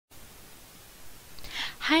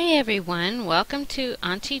Hi everyone, welcome to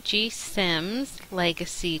Auntie G Sims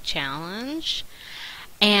Legacy Challenge.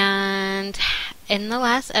 And in the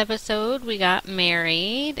last episode, we got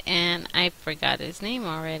married, and I forgot his name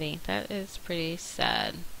already. That is pretty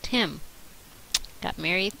sad. Tim. Got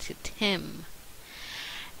married to Tim.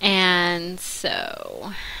 And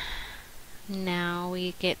so now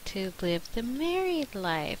we get to live the married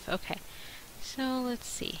life. Okay, so let's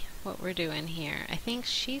see what we're doing here. I think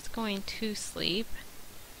she's going to sleep.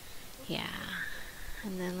 Yeah.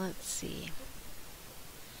 And then let's see.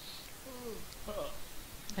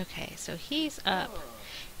 Okay, so he's up.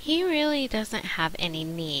 He really doesn't have any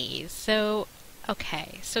needs. So,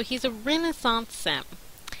 okay, so he's a Renaissance sim.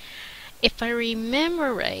 If I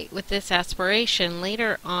remember right, with this aspiration,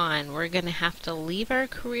 later on, we're going to have to leave our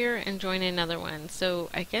career and join another one. So,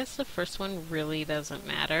 I guess the first one really doesn't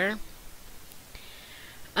matter.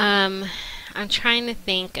 I'm trying to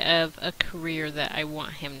think of a career that I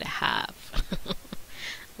want him to have, at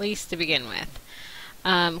least to begin with.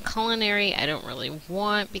 Culinary, I don't really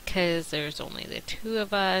want because there's only the two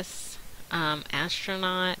of us.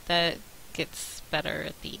 Astronaut, that gets better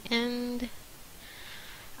at the end.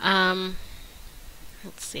 Let's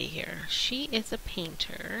see here. She is a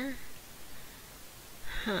painter.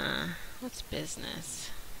 What's business?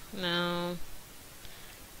 No.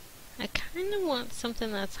 I kind of want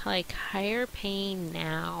something that's like higher paying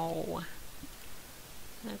now.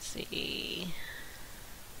 Let's see.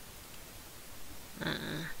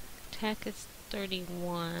 Tech is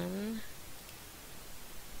 31.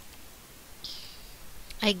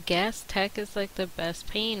 I guess tech is like the best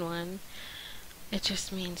paying one. It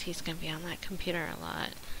just means he's gonna be on that computer a lot.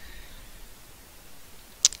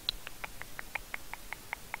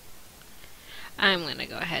 I'm gonna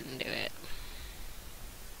go ahead and do it.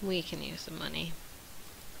 We can use the money.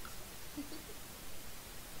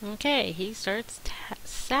 Okay, he starts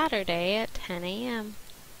Saturday at 10 a.m.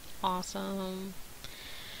 Awesome.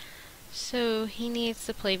 So he needs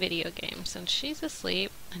to play video games. Since she's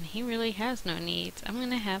asleep and he really has no needs, I'm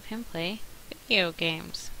gonna have him play video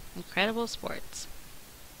games. Incredible Sports.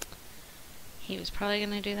 He was probably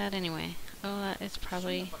gonna do that anyway. Oh, that is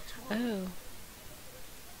probably... Oh.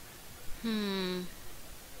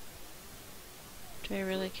 Do I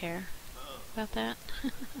really care about that?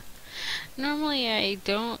 Normally I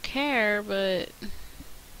don't care, but...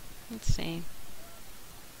 Let's see.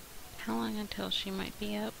 How long until she might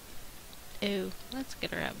be up? Ooh, let's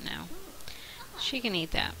get her up now. She can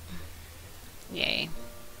eat that. Yay.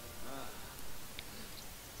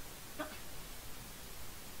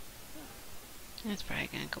 That's probably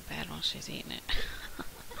gonna go bad while she's eating it.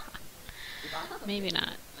 Maybe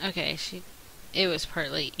not. Okay, it was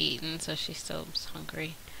partly eaten, so she's still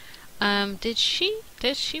hungry. Does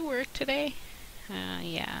she work today?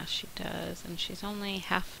 Yeah, she does, and she's only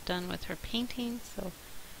half done with her painting, so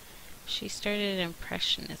she started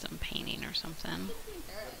impressionism painting or something.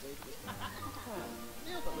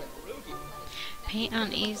 Paint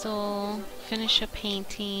on easel, finish a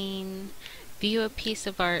painting, view a piece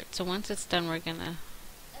of art. So once it's done, we're gonna...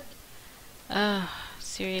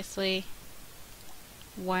 seriously?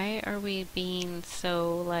 Why are we being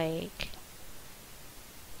so, like,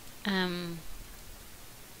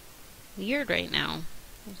 weird right now?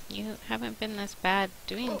 You haven't been this bad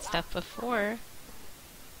doing stuff before.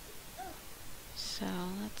 So,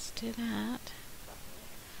 let's do that.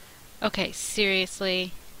 Okay,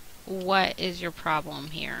 seriously, what is your problem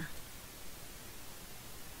here?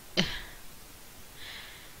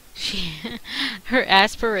 Her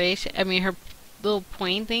aspiration, her little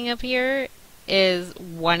point thing up here is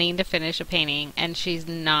wanting to finish a painting, and she's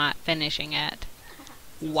not finishing it.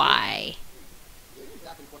 Why?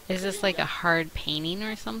 Is this like a hard painting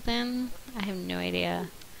or something? I have no idea.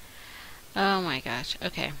 Oh my gosh,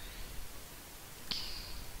 okay.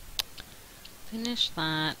 Finish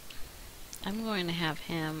that. I'm going to have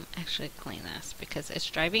him actually clean this because it's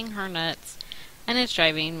driving her nuts and it's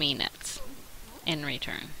driving me nuts in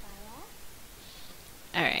return.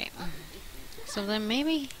 Alright. So then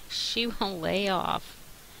maybe she will lay off.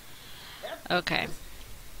 Okay.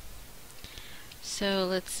 So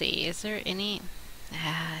let's see. Is there any...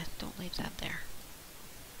 don't leave that there.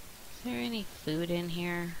 Is there any food in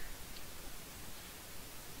here?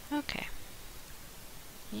 Okay.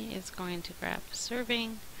 He is going to grab a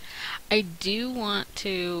serving. I do want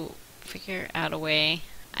to figure out a way.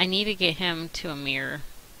 I need to get him to a mirror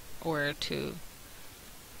or to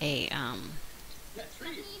a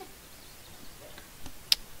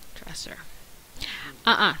dresser.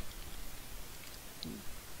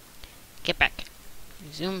 Get back.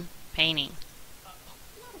 Resume painting.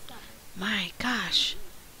 My gosh.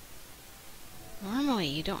 Normally wait,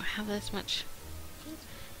 you don't have this much.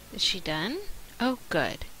 Is she done? Oh,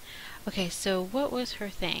 good. Okay, so what was her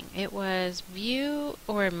thing? It was view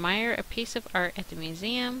or admire a piece of art at the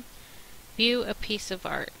museum. View a piece of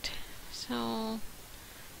art. So,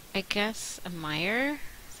 I guess admire.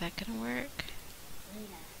 Is that gonna work?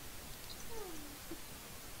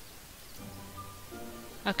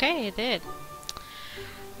 Okay, it did.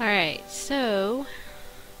 Alright, so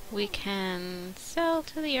we can sell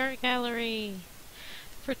to the art gallery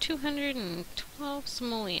for 212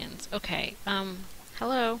 simoleons. Okay,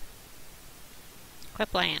 hello.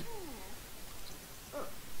 Quit playing.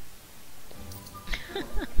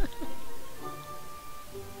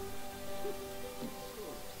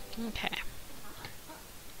 Okay.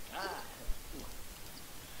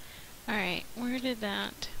 Alright, where did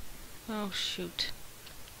that... Oh, shoot.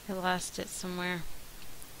 I lost it somewhere.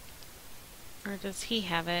 Or does he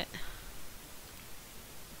have it?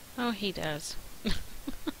 Oh, he does.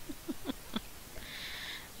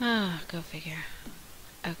 Oh, go figure.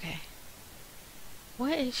 Okay.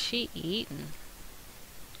 What is she eating?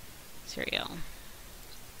 Cereal.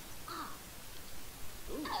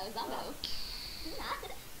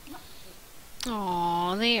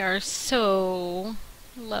 Aw, they are so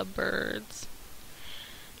lovebirds.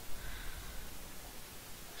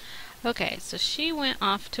 Okay, so she went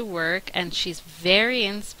off to work and she's very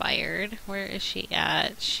inspired. Where is she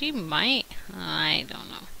at? She might, I don't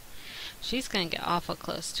know. She's gonna get awful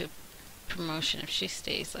close to promotion if she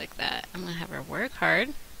stays like that. I'm gonna have her work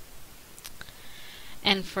hard.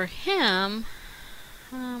 And for him,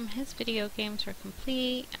 his video games are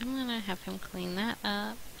complete. I'm gonna have him clean that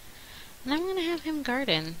up. And I'm gonna have him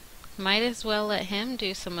garden. Might as well let him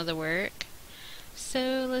do some of the work.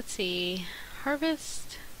 So let's see.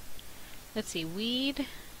 Harvest. Let's see. Weed.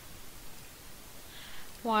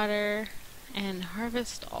 Water. And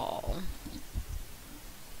harvest all.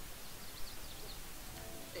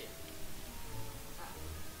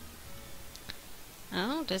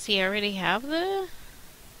 Oh, does he already have the...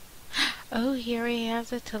 Oh, he already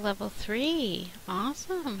has it to level 3.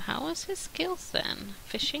 Awesome. How is his skills then?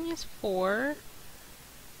 Fishing is 4.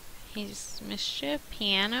 He's mischief,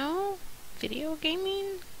 piano, video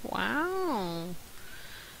gaming. Wow.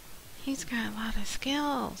 He's got a lot of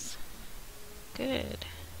skills. Good.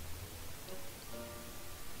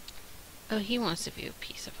 Oh, he wants to view a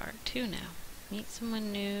piece of art too now. Meet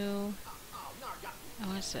someone new. Oh,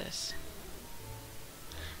 what's this?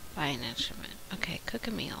 Buy an instrument. Okay, cook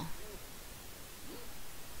a meal.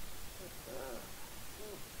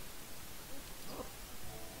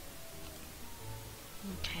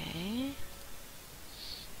 Okay.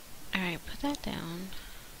 Alright, put that down.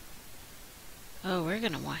 Oh, we're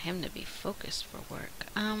gonna want him to be focused for work.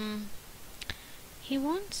 He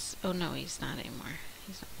wants... Oh no, he's not anymore.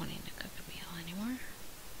 He's not wanting to cook a meal anymore.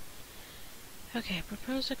 Okay,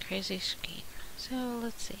 propose a crazy scheme. So,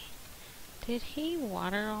 let's see. Did he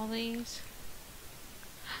water all these?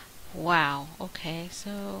 Wow, okay,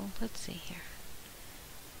 so let's see here.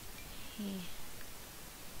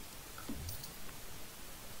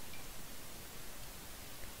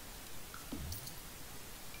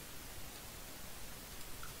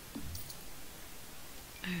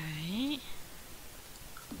 Alright.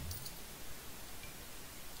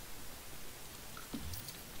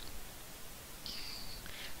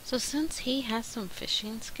 So since he has some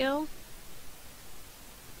fishing skill,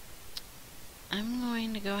 I'm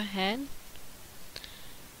going to go ahead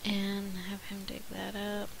and have him dig that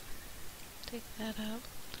up. Dig that up.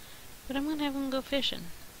 But I'm going to have him go fishing.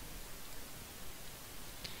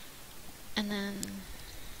 And then,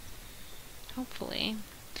 hopefully,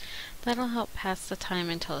 that'll help pass the time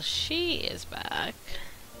until she is back.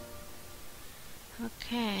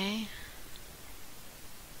 Okay.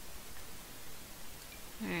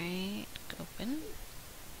 Alright, open.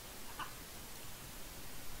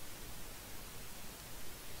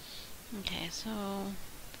 Okay, so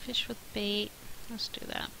fish with bait. Let's do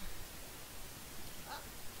that.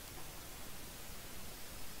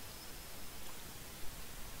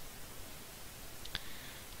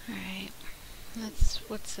 Alright,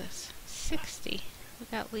 what's this? 60. We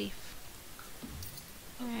got leaf.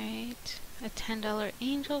 Alright, a $10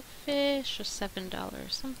 angelfish, or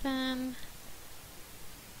 $7 something.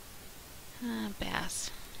 Bass.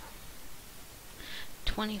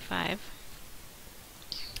 25.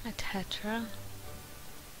 A tetra.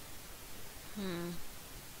 Did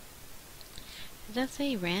that say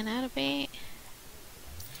he ran out of bait?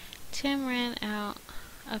 Tim ran out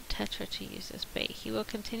of tetra to use as bait. He will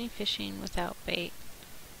continue fishing without bait.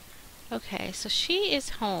 Okay, so she is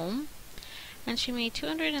home. And she made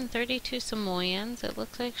 232 simoleons. It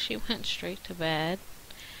looks like she went straight to bed.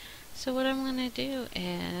 So what I'm going to do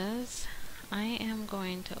is I am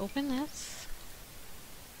going to open this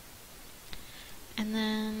and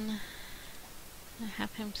then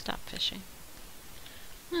have him stop fishing.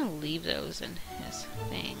 I'm going to leave those in his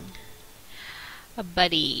thing. A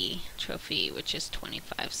buddy trophy, which is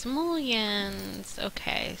 25 simoleons.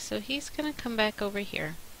 Okay, so he's going to come back over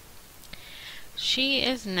here. She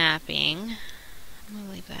is napping. I'm going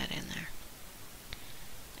to leave that in there.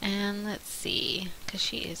 And let's see, because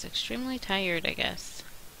she is extremely tired, I guess.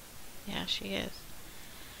 Yeah, she is.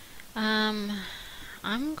 I'm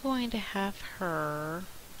going to have her...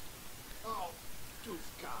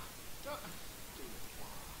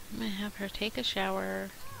 I'm going to have her take a shower.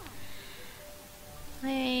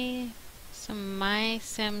 Play some My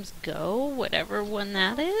Sims Go, whatever one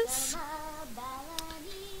that is.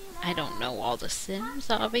 I don't know all the Sims,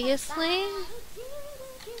 obviously.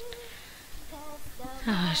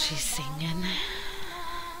 Oh, she's singing.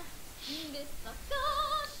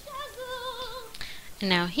 And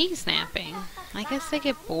now he's napping. I guess they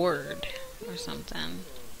get bored or something.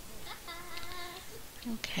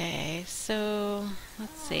 Okay, so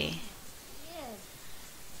let's see.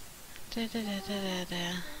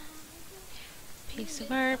 Piece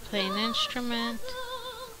of art, play an instrument.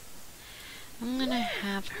 I'm gonna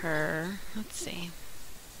have her, let's see.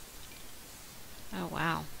 Oh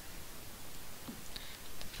wow.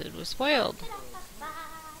 The food was spoiled.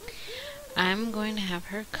 I'm going to have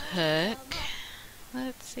her cook.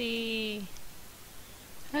 Let's see.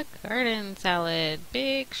 A garden salad.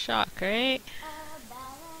 Big shock, right?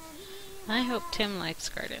 I hope Tim likes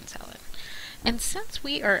garden salad. And since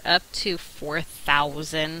we are up to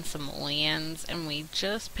 4,000 simoleons and we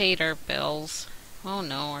just paid our bills, oh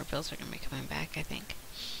no, our bills are going to be coming back, I think.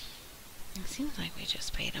 It seems like we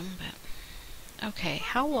just paid them, but... Okay,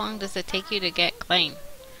 how long does it take you to get clean?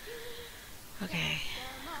 Okay,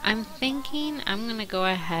 I'm thinking I'm going to go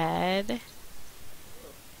ahead...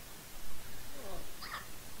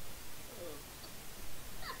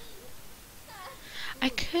 I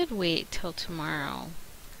could wait till tomorrow.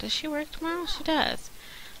 Does she work tomorrow? She does.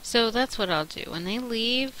 So that's what I'll do. When they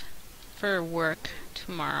leave for work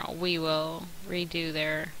tomorrow, we will redo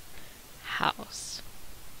their house.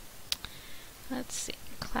 Let's see.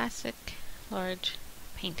 Classic large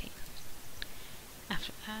painting.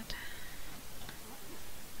 After that.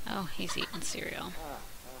 Oh, he's eating cereal.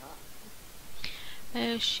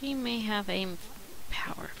 Oh, she may have a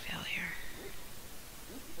power failure.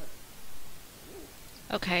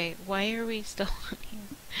 Okay, why are we still on here?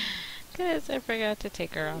 Because I forgot to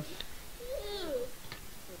take her off.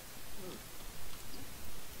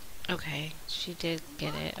 Okay, she did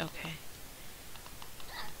get it, okay.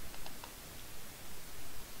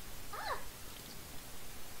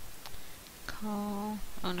 Call.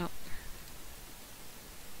 Oh no.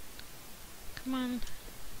 Come on.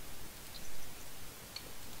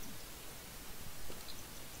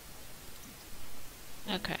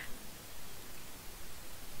 Okay.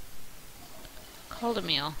 Called a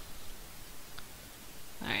meal.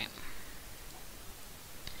 Alright.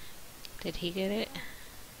 Did he get it?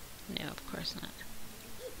 No, of course not.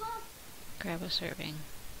 Grab a serving.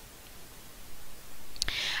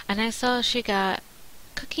 And I saw she got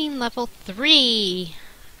cooking level 3.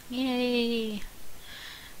 Yay!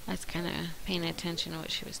 I was kind of paying attention to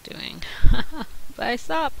what she was doing. But I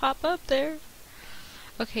saw it pop up there.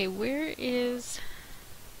 Okay, where is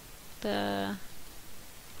the...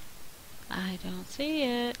 I don't see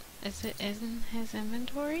it. Is it in his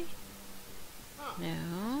inventory?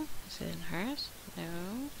 No. Is it in hers?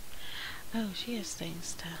 No. Oh, she has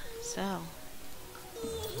things to sell.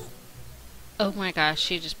 Oh my gosh,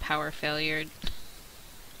 she just power failured.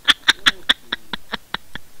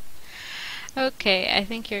 Okay, I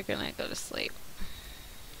think you're gonna go to sleep.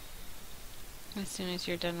 As soon as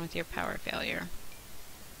you're done with your power failure.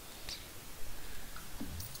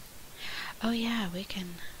 Oh yeah, we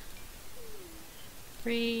can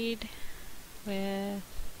breed with...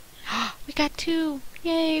 We got 2!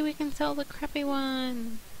 Yay, we can sell the crappy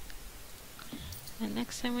one! And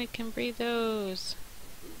next time we can breed those.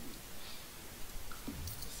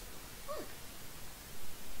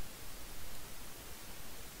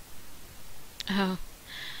 Oh.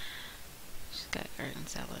 She's got garden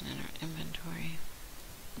salad in her inventory.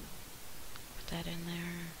 Put that in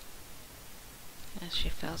there. As she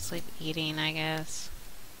fell asleep eating, I guess.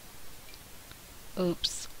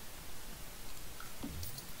 Oops.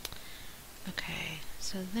 Okay,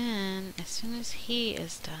 so then, as soon as he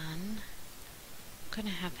is done, I'm gonna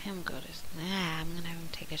have him go to... I'm gonna have him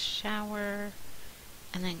take a shower,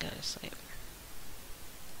 and then go to sleep.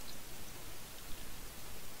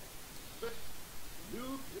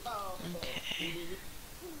 Okay.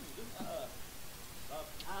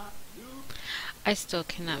 I still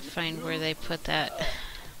cannot find where they put that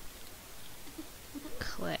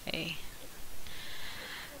clay.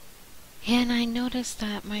 And I noticed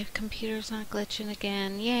that my computer's not glitching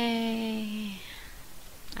again. Yay!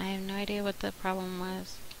 I have no idea what the problem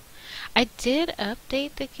was. I did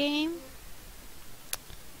update the game,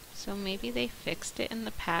 so maybe they fixed it in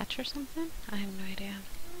the patch or something? I have no idea.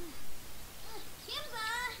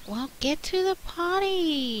 Well, get to the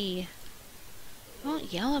potty!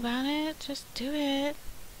 Don't yell about it, just do it.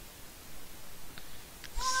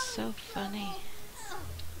 So funny.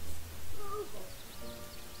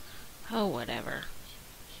 Oh, whatever.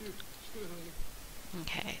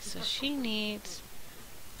 Okay, so she needs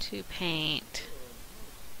to paint.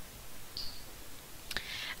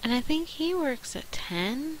 And I think he works at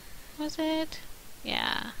 10, was it?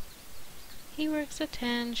 Yeah. He works at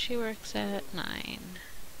 10, she works at 9.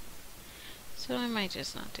 So I might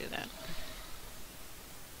just not do that.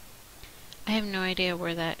 I have no idea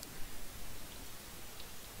where that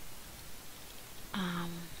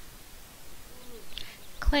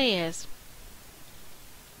clay is.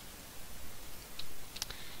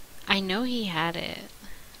 I know he had it.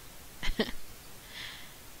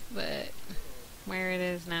 But where it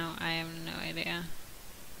is now, I have no idea.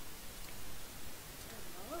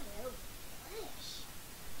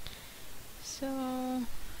 So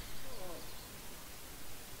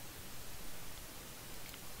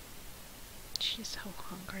she's so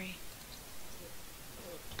hungry.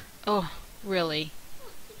 Oh, really?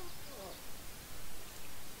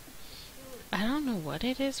 I don't know what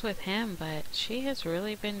it is with him, but she has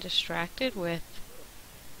really been distracted with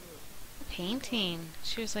painting.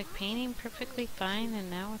 She was like painting perfectly fine, and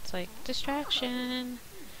now it's like distraction,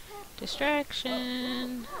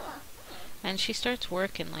 distraction. And she starts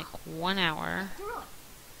work in like 1 hour.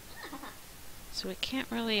 So we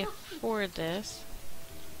can't really afford this.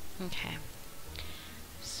 Okay.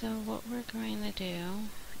 So what we're going to do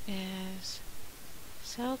is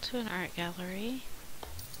sell to an art gallery.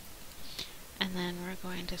 And then we're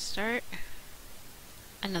going to start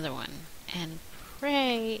another one. And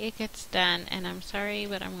pray it gets done. And I'm sorry,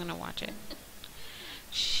 but I'm going to watch it.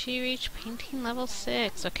 She reached painting level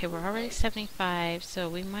 6. Okay, we're already 75, so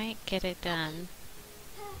we might get it done.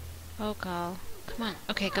 Oh, girl. Come on.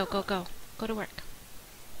 Okay, go, go, go. Go to work.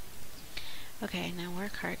 Okay, now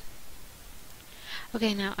work hard.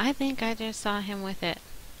 Okay, now I think I just saw him with it.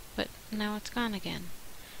 But now it's gone again.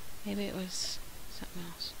 Maybe it was something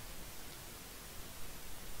else.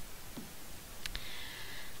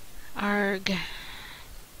 Arg.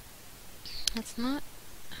 It's not...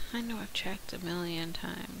 I know I've checked a million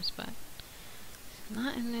times, but it's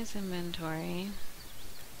not in his inventory.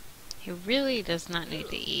 He really does not need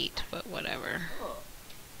to eat, but whatever.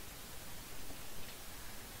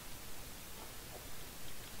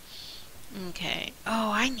 Okay.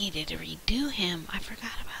 Oh, I needed to redo him. I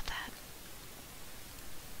forgot about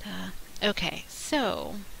that. Okay,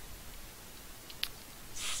 so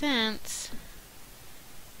since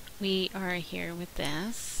we are here with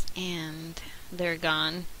this and they're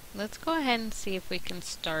gone, let's go ahead and see if we can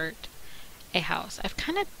start a house. I've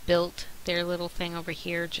kind of built their little thing over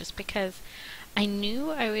here just because I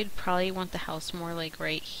knew I would probably want the house more like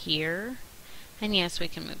right here. And yes, we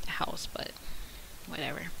can move the house, but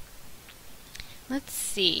whatever. Let's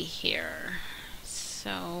see here.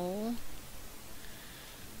 So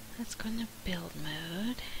let's go into build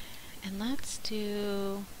mode and let's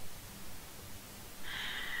do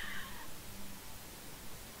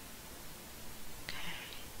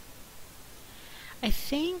I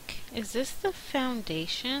think, is this the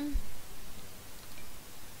foundation?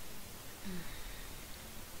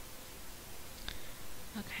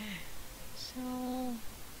 Okay, so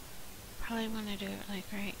probably want to do it like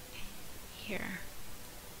right here.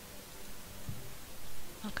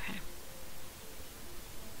 Okay.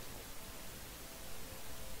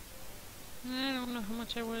 I don't know how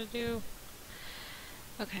much I want to do.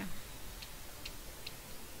 Okay.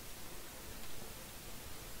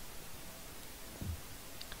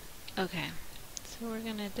 Okay, so we're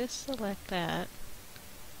gonna deselect that.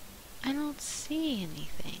 I don't see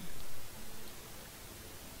anything.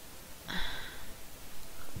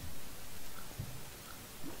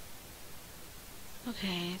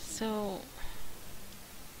 Okay, so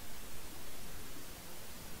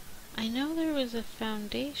I know there was a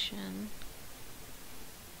foundation,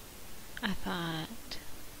 I thought,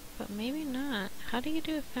 but maybe not. How do you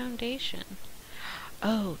do a foundation?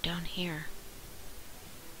 Oh, down here.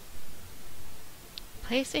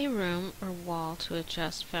 Place a room or wall to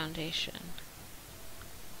adjust foundation.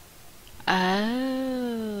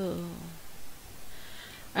 Oh.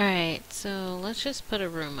 let's just put a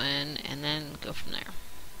room in and then go from there.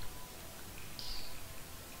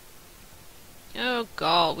 Oh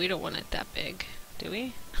god, we don't want it that big, do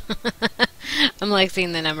we? I'm like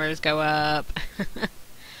seeing the numbers go up.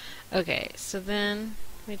 Okay, so then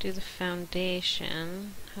we do the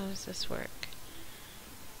foundation. How does this work?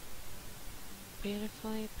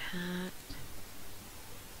 Beautifully packed.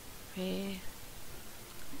 I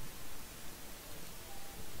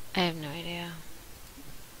have no idea.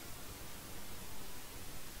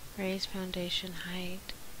 Raise foundation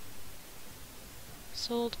height.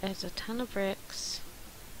 Sold as a ton of bricks.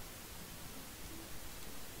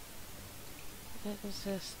 What does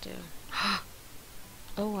this do?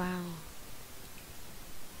 Oh wow.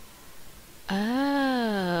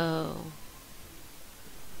 Oh.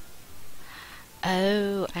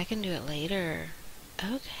 Oh, I can do it later.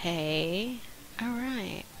 Okay.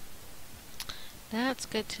 Alright. That's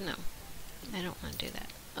good to know. I don't want to do that.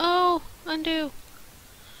 Oh, undo.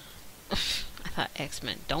 I thought X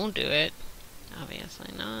meant don't do it.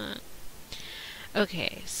 Obviously not.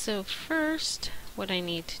 Okay, so first what I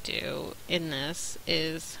need to do in this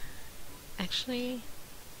is actually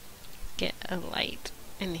get a light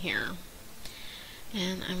in here.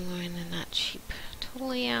 And I'm going to not cheap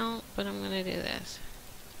totally out, but I'm going to do this.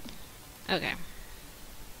 Okay.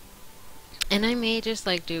 And I may just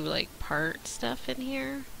like do like part stuff in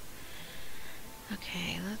here.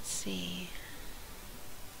 Okay, let's see.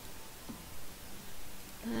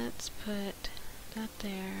 Let's put that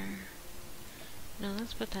there. No,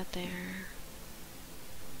 let's put that there.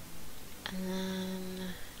 And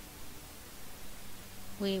then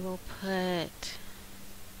we will put,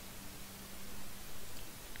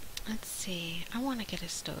 let's see, I want to get a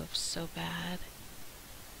stove so bad.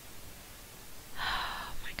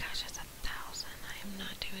 Oh my gosh, that's 1,000. I am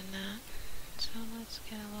not doing that. So let's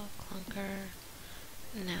get a little clunker.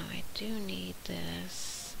 Now I do need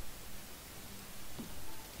this.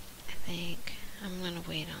 I think I'm going to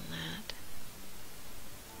wait on that.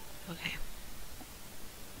 Okay.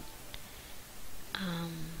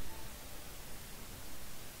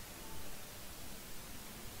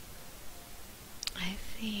 I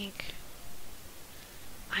think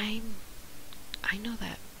I know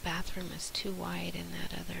that bathroom is too wide in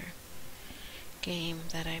that other game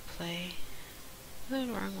that I play. I put it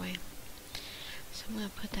the wrong way. So I'm going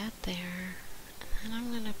to put that there. And then I'm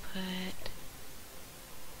going to put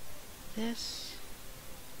this.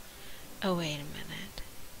 Oh, wait a minute.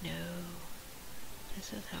 No.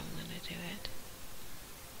 This is how I'm going to do it.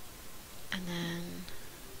 And then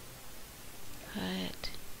put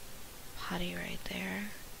potty right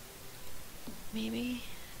there. Maybe.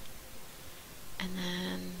 And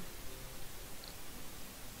then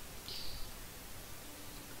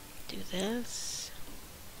do this.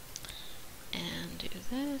 And do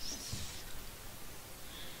this.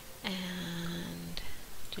 And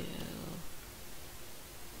do...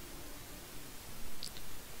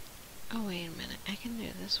 Oh, wait a minute. I can do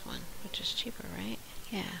this one, which is cheaper, right?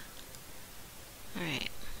 Yeah. Alright.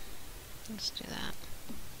 Let's do that.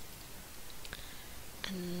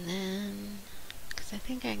 And then... because I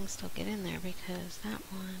think I can still get in there because that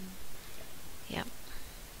one... Yep.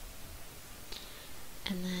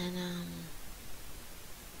 And then,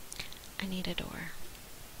 I need a door.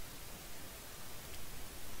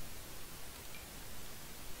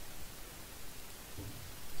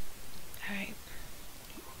 Alright.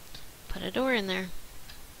 Put a door in there.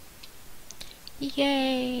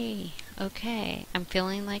 Yay! Okay, I'm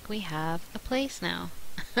feeling like we have a place now.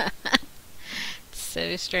 It's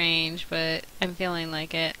so strange, but I'm feeling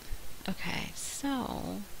like it. Okay, so...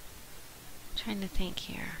 I'm trying to think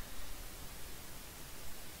here.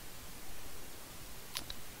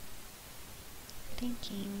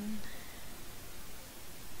 Thinking...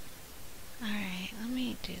 Alright, let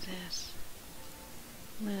me do this.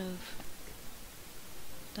 Move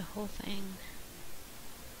the whole thing.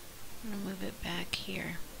 I'm gonna move it back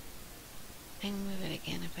here. I can move it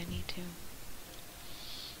again if I need to.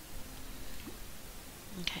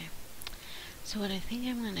 Okay. So what I think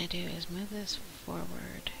I'm gonna do is move this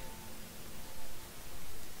forward.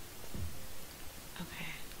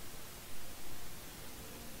 Okay.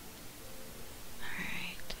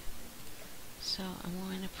 Alright. So I'm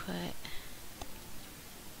going to put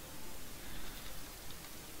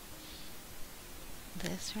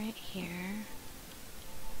this right here.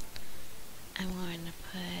 I'm going to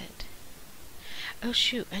put... Oh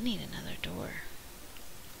shoot, I need another door.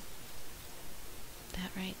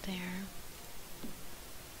 That right there.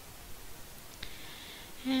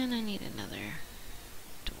 And I need another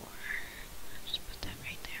door. Just put that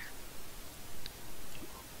right there.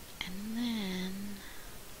 And then...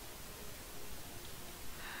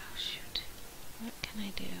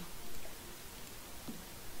 I do?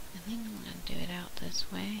 I think I'm going to do it out this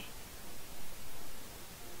way.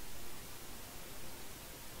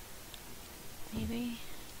 Maybe.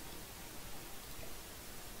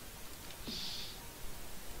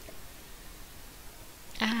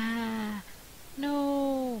 Ah!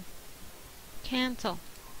 No! Cancel.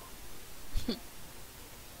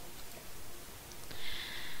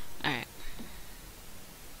 Alright.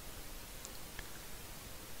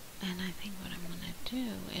 And I think what I'm going to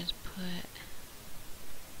do is put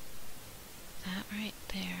that right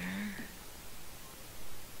there.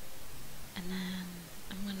 And then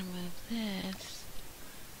I'm going to move this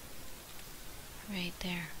right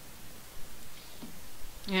there.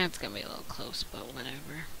 Yeah, it's going to be a little close, but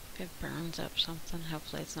whatever. If it burns up something,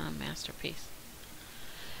 hopefully it's not a masterpiece.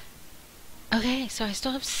 Okay, so I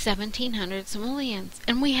still have 1,700 simoleons,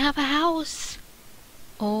 and we have a house!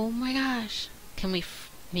 Oh my gosh. Can we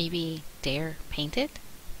maybe dare paint it?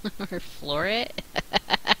 Or floor it?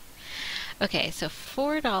 Okay, so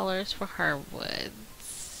 $4 for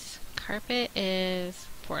hardwoods. Carpet is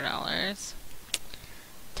 $4.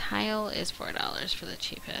 Tile is $4 for the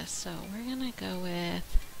cheapest. So we're gonna go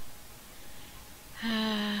with...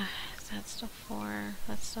 is that still 4?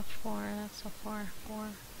 That's still 4. That's still 4.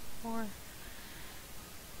 4. 4.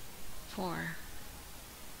 4.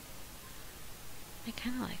 I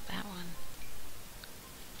kind of like that one.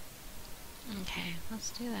 Okay,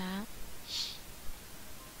 let's do that.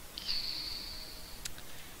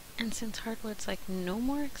 And since hardwood's like no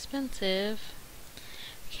more expensive,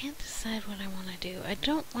 I can't decide what I want to do. I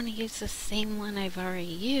don't want to use the same one I've already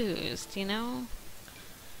used, you know?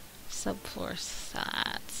 Subfloor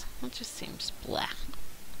slats. That just seems blah.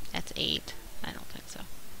 That's 8. I don't think so.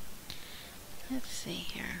 Let's see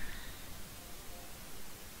here.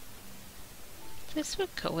 This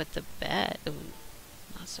would go with the bed. Ooh,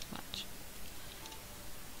 not so much.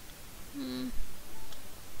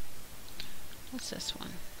 What's this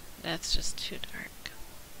one? That's just too dark.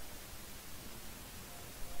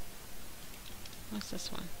 What's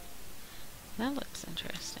this one? That looks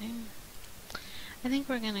interesting. I think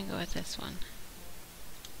we're gonna go with this one.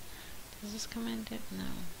 Does this come into...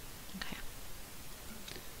 No. Okay.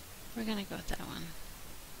 We're gonna go with that one.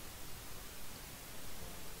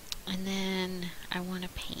 And then I want to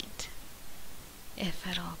paint, if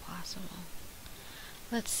at all possible.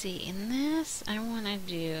 Let's see, in this I want to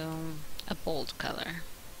do a bold color.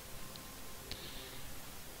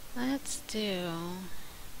 Let's do...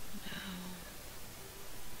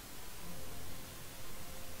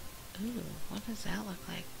 Ooh, what does that look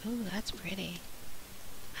like? Ooh, that's pretty.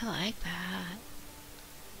 I like that.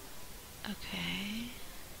 Okay.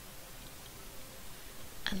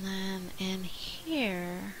 And then in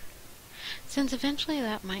here, since eventually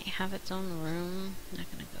that might have its own room, I'm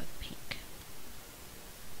not going to go with pink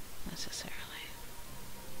necessarily.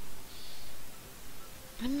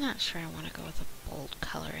 I'm not sure I want to go with a bold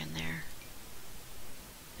color in there.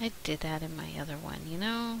 I did that in my other one, you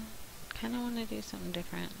know? Kind of want to do something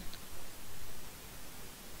different.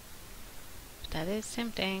 But that is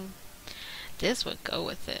tempting. This would go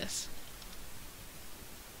with this.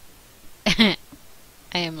 I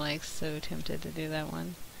am like so tempted to do that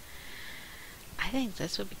one. I think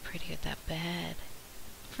this would be pretty with that bed.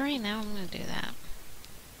 For right now, I'm going to do that.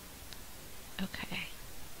 Okay.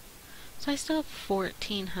 So I still have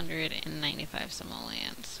 1,495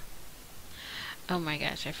 simoleons. Oh my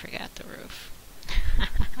gosh, I forgot the roof.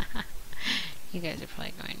 You guys are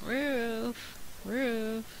probably going, roof,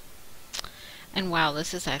 roof. And wow,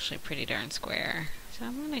 this is actually pretty darn square. So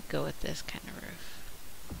I'm going to go with this kind of roof.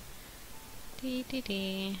 Dee dee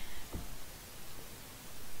dee.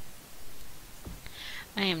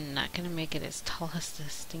 I am not going to make it as tall as the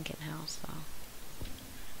stinking house, though.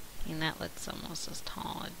 I mean, that looks almost as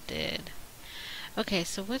tall. It did. Okay,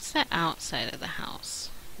 so what's the outside of the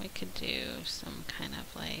house? We could do some kind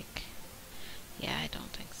of like... Yeah, I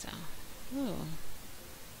don't think so. Ooh.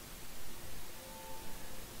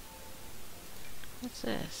 What's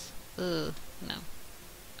this? Ugh, no.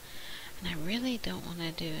 And I really don't want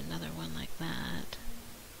to do another one like that.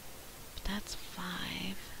 But that's 5.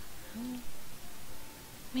 Oh.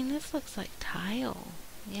 I mean, this looks like tile.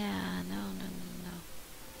 Yeah, no.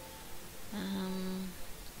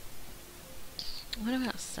 What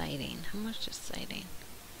about siding? How much is siding?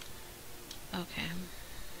 Okay.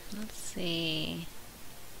 Let's see.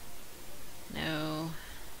 No.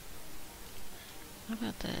 What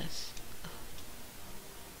about this? Oh.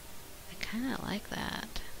 I kind of like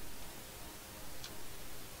that.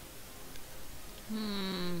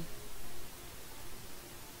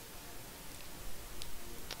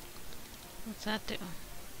 What's that do?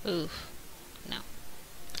 Oof. No.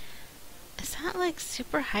 Is that like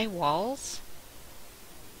super high walls?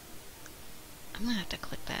 I'm gonna have to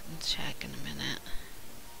click that and check in a minute.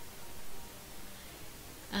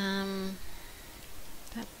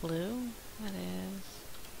 That blue? That is.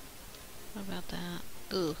 What about that?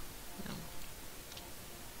 Ooh,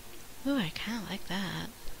 no. Ooh, I kinda like that.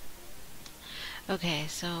 Okay,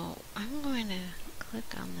 so I'm going to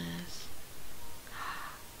click on this.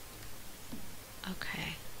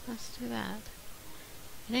 Okay, let's do that.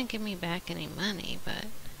 It didn't give me back any money, but...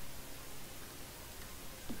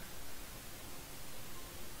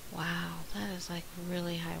 Wow, that is like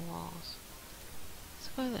really high walls. Let's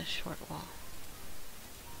go to the short wall.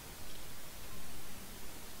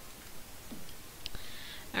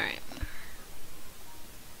 Alright.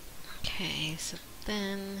 Okay, so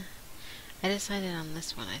then... I decided on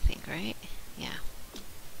this one, I think, right? Yeah.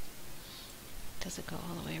 Does it go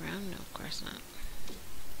all the way around? No, of course not.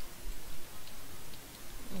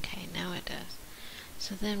 Okay, now it does.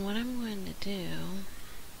 So then what I'm going to do...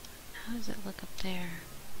 How does it look up there?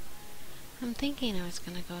 I'm thinking I was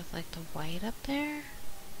going to go with like the white up there.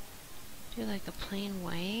 Do like a plain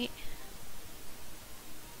white.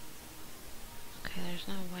 Okay, there's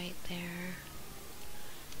no white there.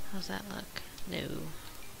 How's that look? No.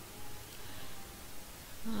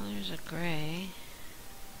 Oh, there's a gray.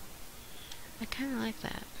 I kind of like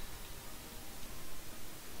that.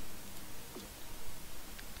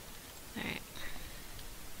 Alright.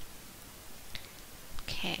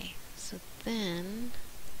 Okay, so then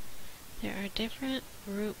there are different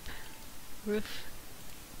roof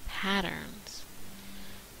patterns.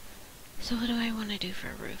 So what do I want to do for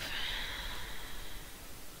a roof?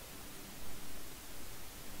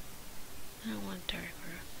 I don't want a dark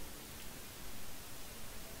roof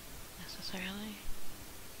necessarily.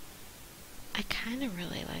 I kind of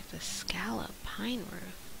really like the scallop pine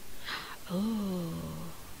roof. Oh.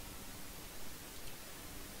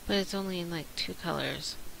 But it's only in like 2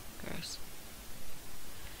 colors. Gross.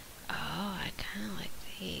 Oh, I kind of like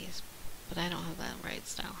these. But I don't have that right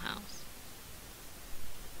style house.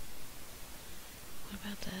 What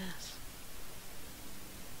about this?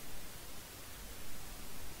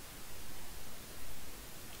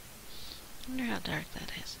 I wonder how dark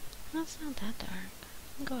that is. Well, it's not that dark.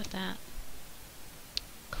 I'll go with that.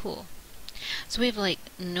 Cool. So we have like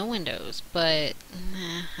no windows, but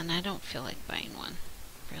nah, and I don't feel like buying one,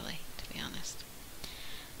 really, to be honest.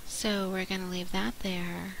 So we're gonna leave that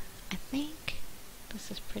there. I think this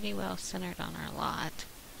is pretty well centered on our lot.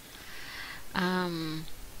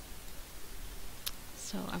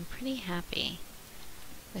 So I'm pretty happy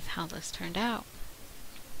with how this turned out.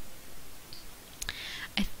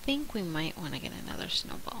 I think we might want to get another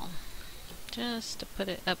snowball just to put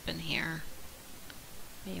it up in here.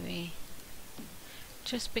 Maybe.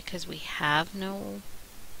 Just because we have no,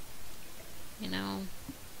 you know.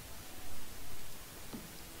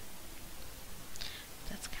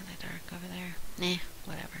 That's kind of dark over there. Nah,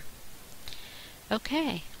 whatever.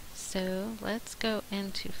 Okay, so let's go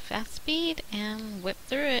into fast speed and whip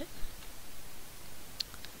through it.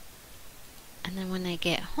 And then when they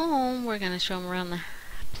get home, we're going to show them around the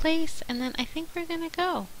place, and then I think we're going to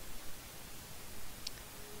go.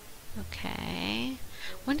 Okay.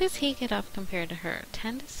 When does he get off compared to her?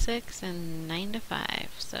 10 to 6 and 9 to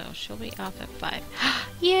 5. So she'll be off at 5.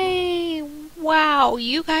 Yay! Wow,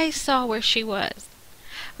 you guys saw where she was.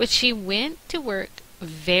 But she went to work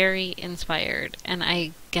very inspired, and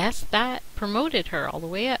I guess that promoted her all the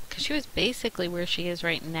way up, because she was basically where she is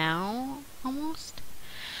right now, almost.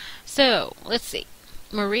 So, let's see.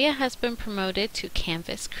 Maria has been promoted to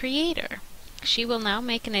Canvas Creator. She will now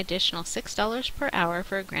make an additional $6 per hour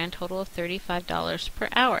for a grand total of $35 per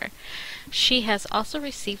hour. She has also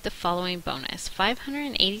received the following bonus: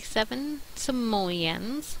 587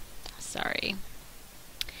 simoleons. Sorry.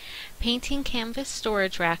 Painting canvas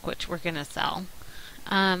storage rack, which we're going to sell.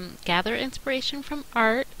 Gather inspiration from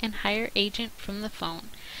art and hire agent from the phone.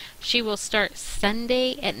 She will start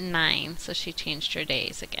Sunday at 9, so she changed her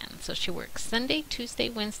days again. So she works Sunday, Tuesday,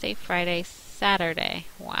 Wednesday, Friday, Saturday.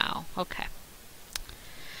 Wow, okay.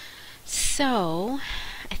 So,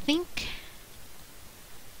 I think...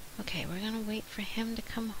 Okay, we're going to wait for him to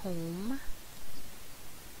come home.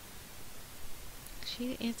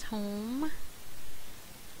 She is home.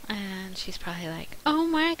 And she's probably like, oh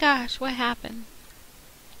my gosh, what happened?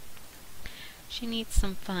 She needs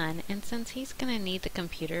some fun, and since he's gonna need the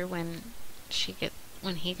computer when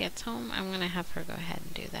he gets home, I'm gonna have her go ahead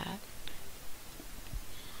and do that.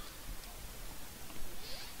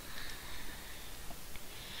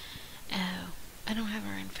 Oh, I don't have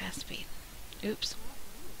her in fast speed. Oops.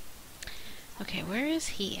 Okay, where is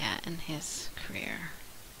he at in his career?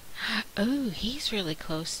 Oh, he's really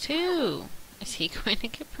close too. Is he going to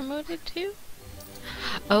get promoted too?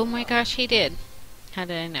 Oh my gosh, he did. How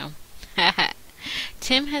did I know?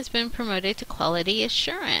 Tim has been promoted to quality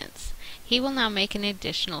assurance. He will now make an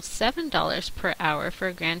additional $7 per hour for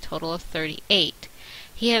a grand total of 38.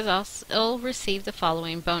 He has also received the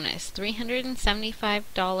following bonus: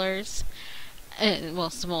 $375,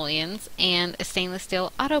 simoleons, and a stainless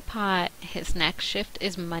steel auto pot. His next shift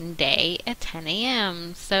is Monday at 10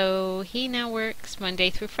 a.m. So he now works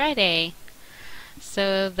Monday through Friday.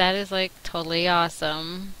 So that is like totally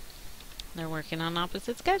awesome. They're working on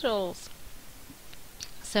opposite schedules.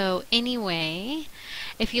 So anyway,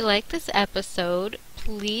 if you like this episode,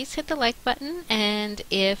 please hit the like button, and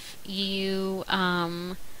if you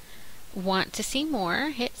want to see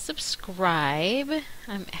more, hit subscribe.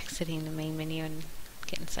 I'm exiting the main menu and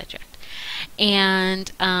getting sidetracked.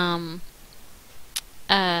 And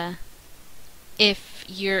if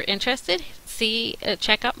you're interested,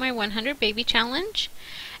 check out my 100 baby challenge.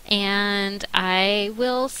 And I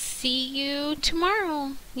will see you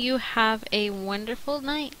tomorrow. You have a wonderful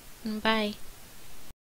night. Bye.